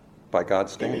blood by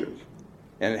God's standards.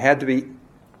 And it had to be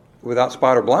without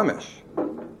spot or blemish.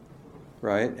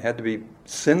 Right? It had to be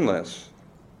sinless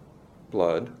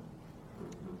blood.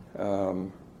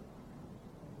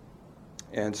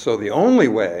 And so the only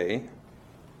way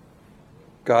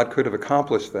God could have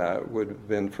accomplished that would have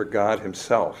been for God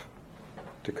himself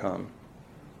to come,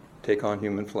 take on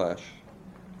human flesh,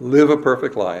 live a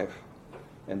perfect life,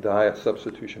 and die a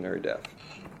substitutionary death.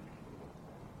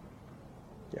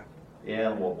 Yeah. The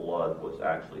animal blood was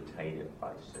actually tainted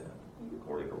by sin,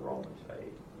 according to Romans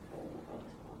 8.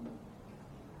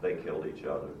 They killed each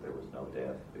other. There was no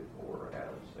death before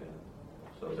Adam's sin.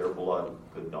 So their blood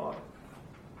could not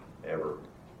ever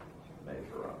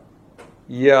measure up.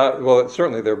 Yeah, well,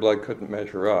 certainly their blood couldn't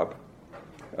measure up.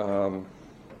 I'll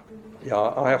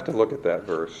have to look at that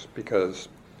verse because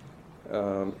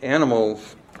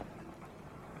animals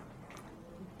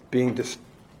being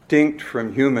distinct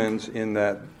from humans in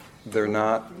that they're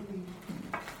not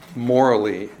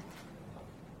morally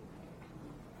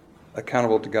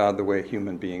accountable to God the way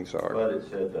human beings are. But it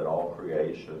said that all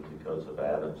creation, because of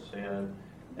Adam's sin,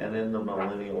 and in the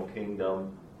millennial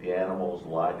kingdom, the animals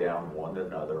lie down one to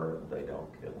another and they don't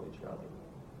kill each other.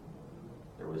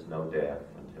 There was no death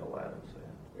until Adam's sin.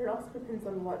 It also depends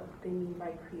on what they mean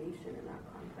by creation in that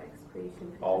context.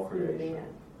 Creation could All just be creation. man.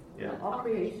 Yeah. All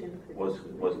creation could Was just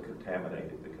be was man.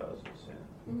 contaminated because of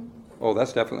sin. Oh,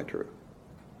 that's definitely true.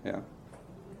 Yeah.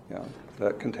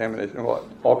 That contamination. Well,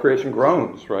 all creation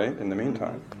groans, right? In the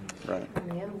meantime, right? And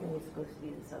the animal was supposed to be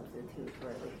the substitute for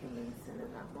the human sin,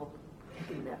 and that will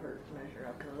never measure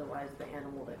up. Because otherwise, the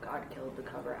animal that God killed to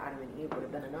cover Adam and Eve would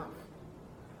have been enough.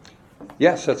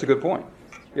 Yes, that's a good point.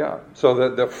 Yeah. So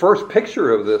the first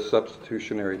picture of this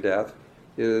substitutionary death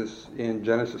is in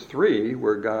Genesis 3,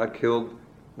 where God killed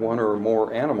one or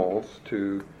more animals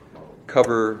to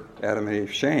cover Adam and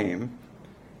Eve's shame,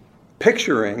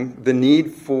 picturing the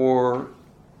need for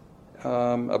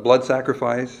a blood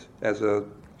sacrifice as a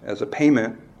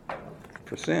payment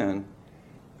for sin.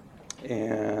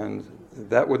 And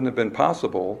that wouldn't have been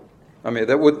possible. I mean,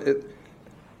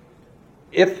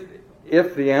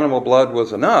 if the animal blood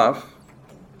was enough,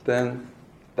 then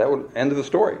that would end the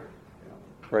story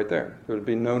right there. There would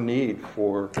be no need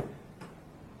for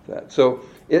that. So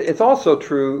it's also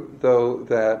true, though,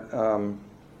 that,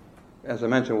 as I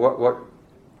mentioned, what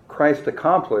Christ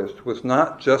accomplished was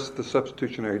not just the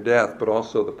substitutionary death, but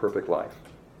also the perfect life.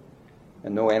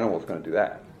 And no animal is going to do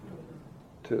that.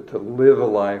 To live a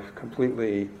life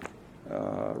completely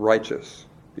righteous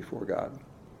before God.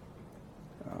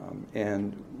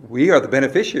 And we are the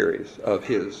beneficiaries of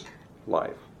his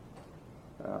life.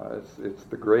 It's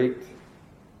the great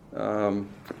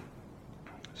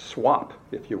swap,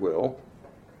 if you will.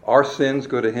 Our sins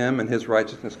go to him and his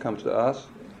righteousness comes to us.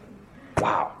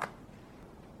 Wow.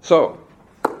 So,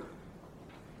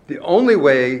 the only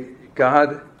way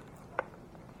God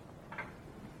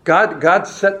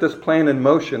set this plan in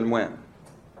motion when?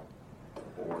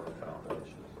 Before the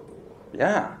foundations of the world.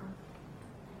 Yeah.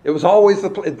 It was always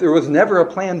there was never a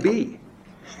plan B.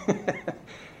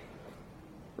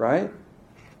 Right?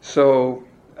 So,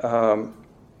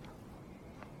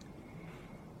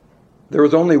 there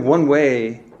was only one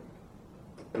way,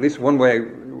 at least one way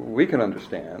we can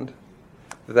understand,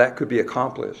 that could be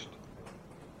accomplished.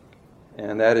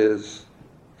 And that is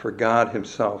for God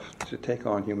himself to take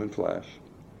on human flesh,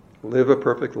 live a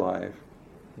perfect life,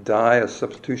 die a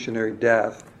substitutionary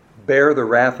death, bear the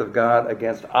wrath of God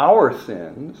against our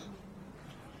sins,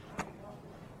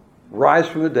 rise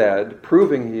from the dead,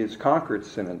 proving he's conquered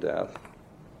sin and death.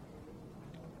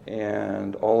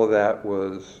 And all of that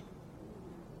was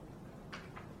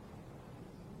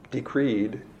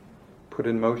decreed, put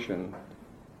in motion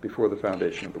before the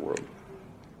foundation of the world.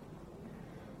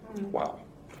 Wow.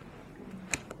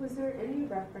 Was there any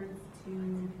reference to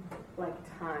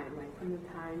time, from the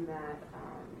time that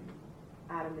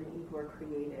Adam and Eve were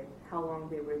created, how long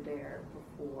they were there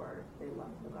before they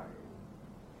left the garden?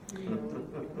 Do you know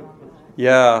anything about that?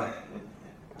 Yeah.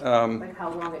 How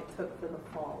long it took for the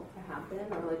fall to happen,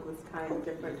 or was time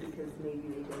different because maybe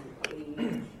they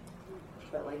didn't age,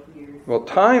 but years? Well,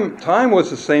 time was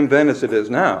the same then as it is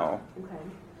now. Okay.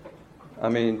 I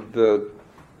mean, the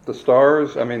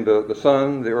stars, the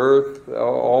sun, the earth,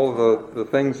 all the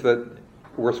things that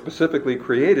were specifically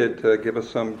created to give us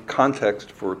some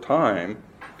context for time,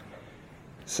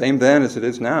 same then as it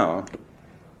is now.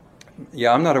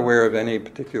 Yeah, I'm not aware of any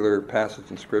particular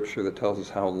passage in Scripture that tells us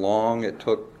how long it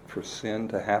took for sin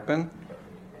to happen.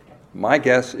 My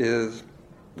guess is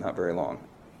not very long.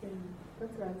 Yeah,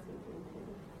 that's what I was thinking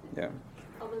too. Yeah.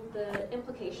 Although the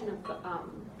implication of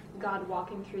God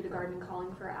walking through the garden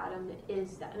calling for Adam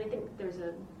is that, and I think there's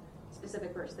a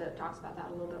specific verse that talks about that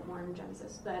a little bit more in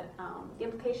Genesis, but the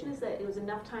implication is that it was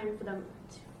enough time for them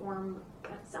to form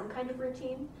some kind of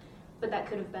routine, but that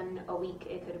could have been a week,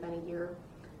 it could have been a year,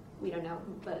 we don't know,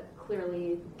 but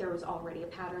clearly there was already a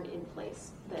pattern in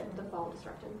place that the fall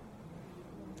disrupted.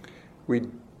 We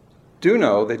do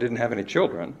know they didn't have any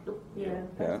children. Yeah,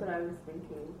 that's Yeah. what I was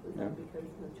thinking. Was Yeah. that because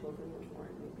the children were born,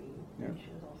 maybe? Yeah.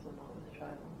 She was also not with the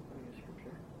child, according to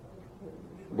Scripture.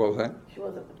 What was that? She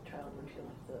wasn't with the child when she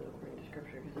left the according to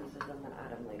Scripture, because it says then that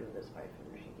Adam laid with his wife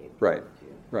and she gave Right. birth to.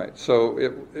 Right. So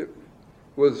it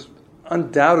was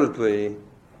undoubtedly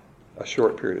a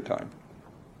short period of time,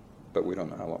 but we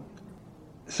don't know how long.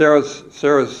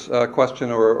 Sarah's question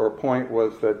or point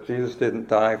was that Jesus didn't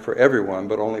die for everyone,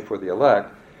 but only for the elect.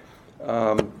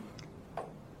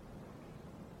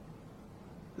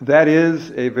 That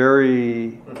is a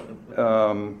very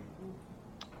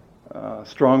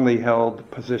strongly held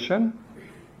position.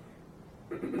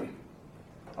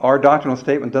 Our doctrinal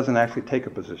statement doesn't actually take a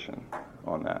position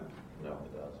on that. No,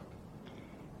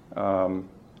 it doesn't.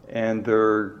 And there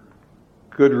are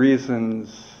good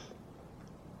reasons.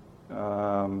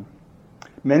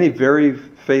 Many very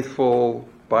faithful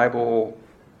Bible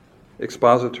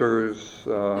expositors,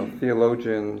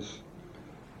 theologians,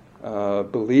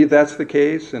 believe that's the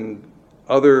case, and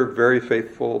other very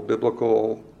faithful,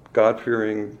 biblical,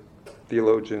 God-fearing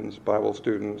theologians, Bible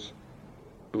students,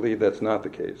 believe that's not the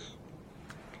case.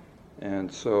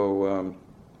 And so,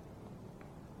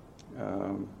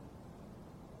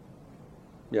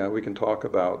 we can talk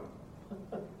about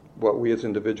what we as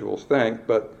individuals think,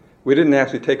 but we didn't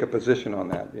actually take a position on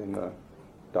that in the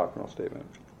doctrinal statement.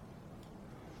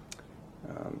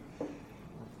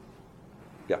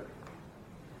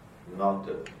 not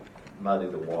to muddy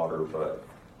the water, but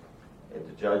at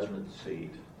the judgment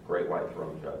seat, great white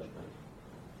throne judgment,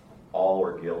 all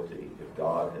are guilty if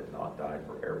God had not died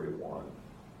for everyone.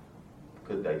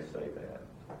 Could they say that?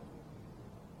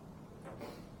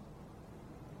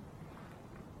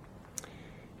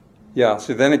 Yeah,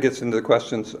 so then it gets into the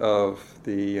questions of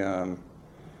the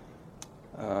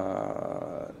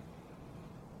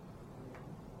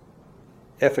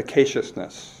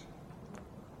efficaciousness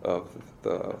of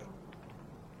the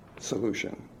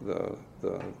solution, the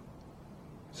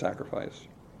sacrifice,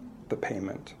 the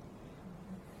payment.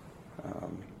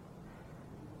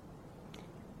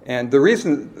 And the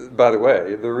reason, by the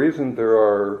way, the reason there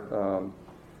are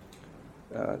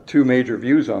two major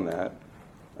views on that,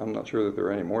 I'm not sure that there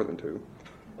are any more than two,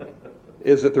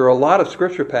 is that there are a lot of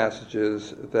scripture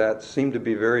passages that seem to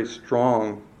be very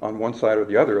strong on one side or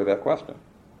the other of that question.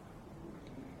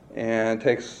 And it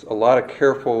takes a lot of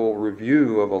careful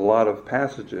review of a lot of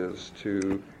passages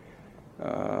to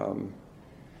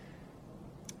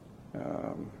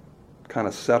kind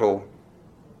of settle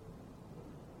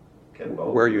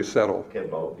where you settle. Can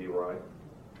both be right?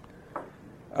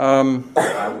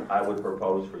 I would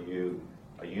propose for you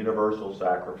a universal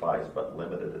sacrifice but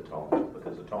limited atonement,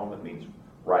 because atonement means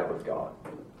right with God.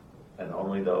 And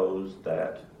only those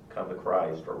that come to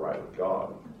Christ are right with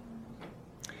God.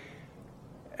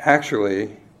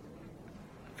 Actually,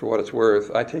 for what it's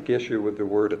worth, I take issue with the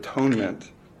word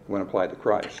atonement when applied to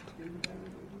Christ,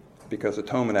 because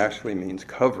atonement actually means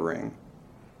covering,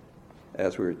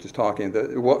 as we were just talking.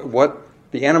 What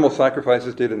the animal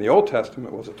sacrifices did in the Old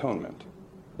Testament was atonement.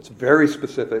 It's very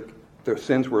specific. Their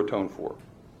sins were atoned for.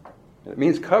 And it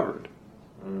means covered,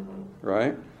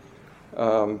 right?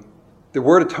 The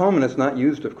word atonement is not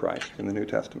used of Christ in the New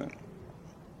Testament.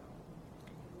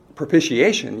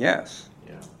 Propitiation, yes.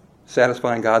 Yeah.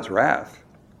 Satisfying God's wrath.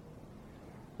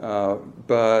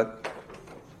 But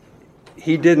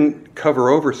he didn't cover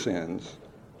over sins.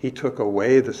 He took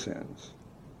away the sins.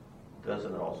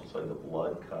 Doesn't it also say the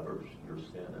blood covers your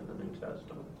sin in the New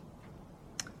Testament?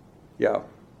 Yeah.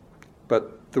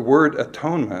 But the word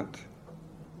atonement,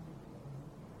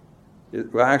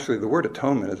 the word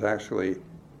atonement is actually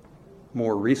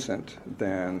more recent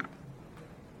than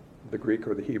the Greek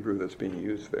or the Hebrew that's being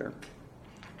used there.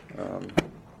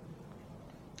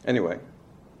 Anyway,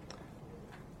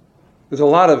 there's a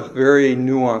lot of very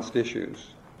nuanced issues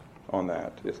on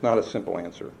that. It's not a simple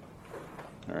answer.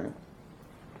 All right.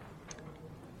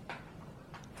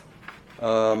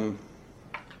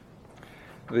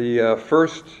 The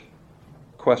first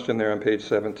question there on page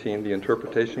 17, the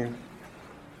interpretation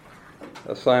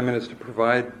assignment is to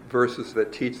provide verses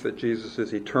that teach that Jesus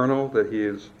is eternal, that he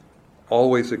has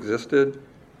always existed.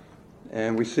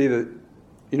 And we see that,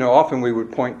 often we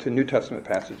would point to New Testament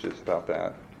passages about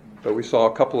that. But we saw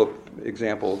a couple of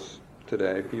examples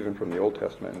today, even from the Old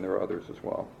Testament, and there are others as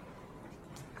well.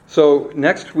 So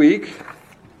next week,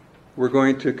 we're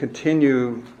going to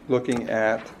continue looking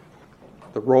at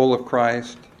the role of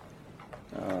Christ,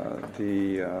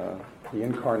 the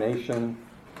incarnation,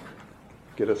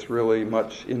 get us really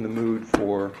much in the mood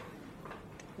for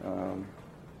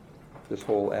this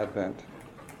whole Advent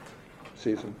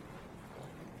season.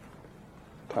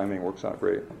 Timing works out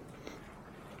great.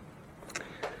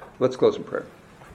 Let's close in prayer.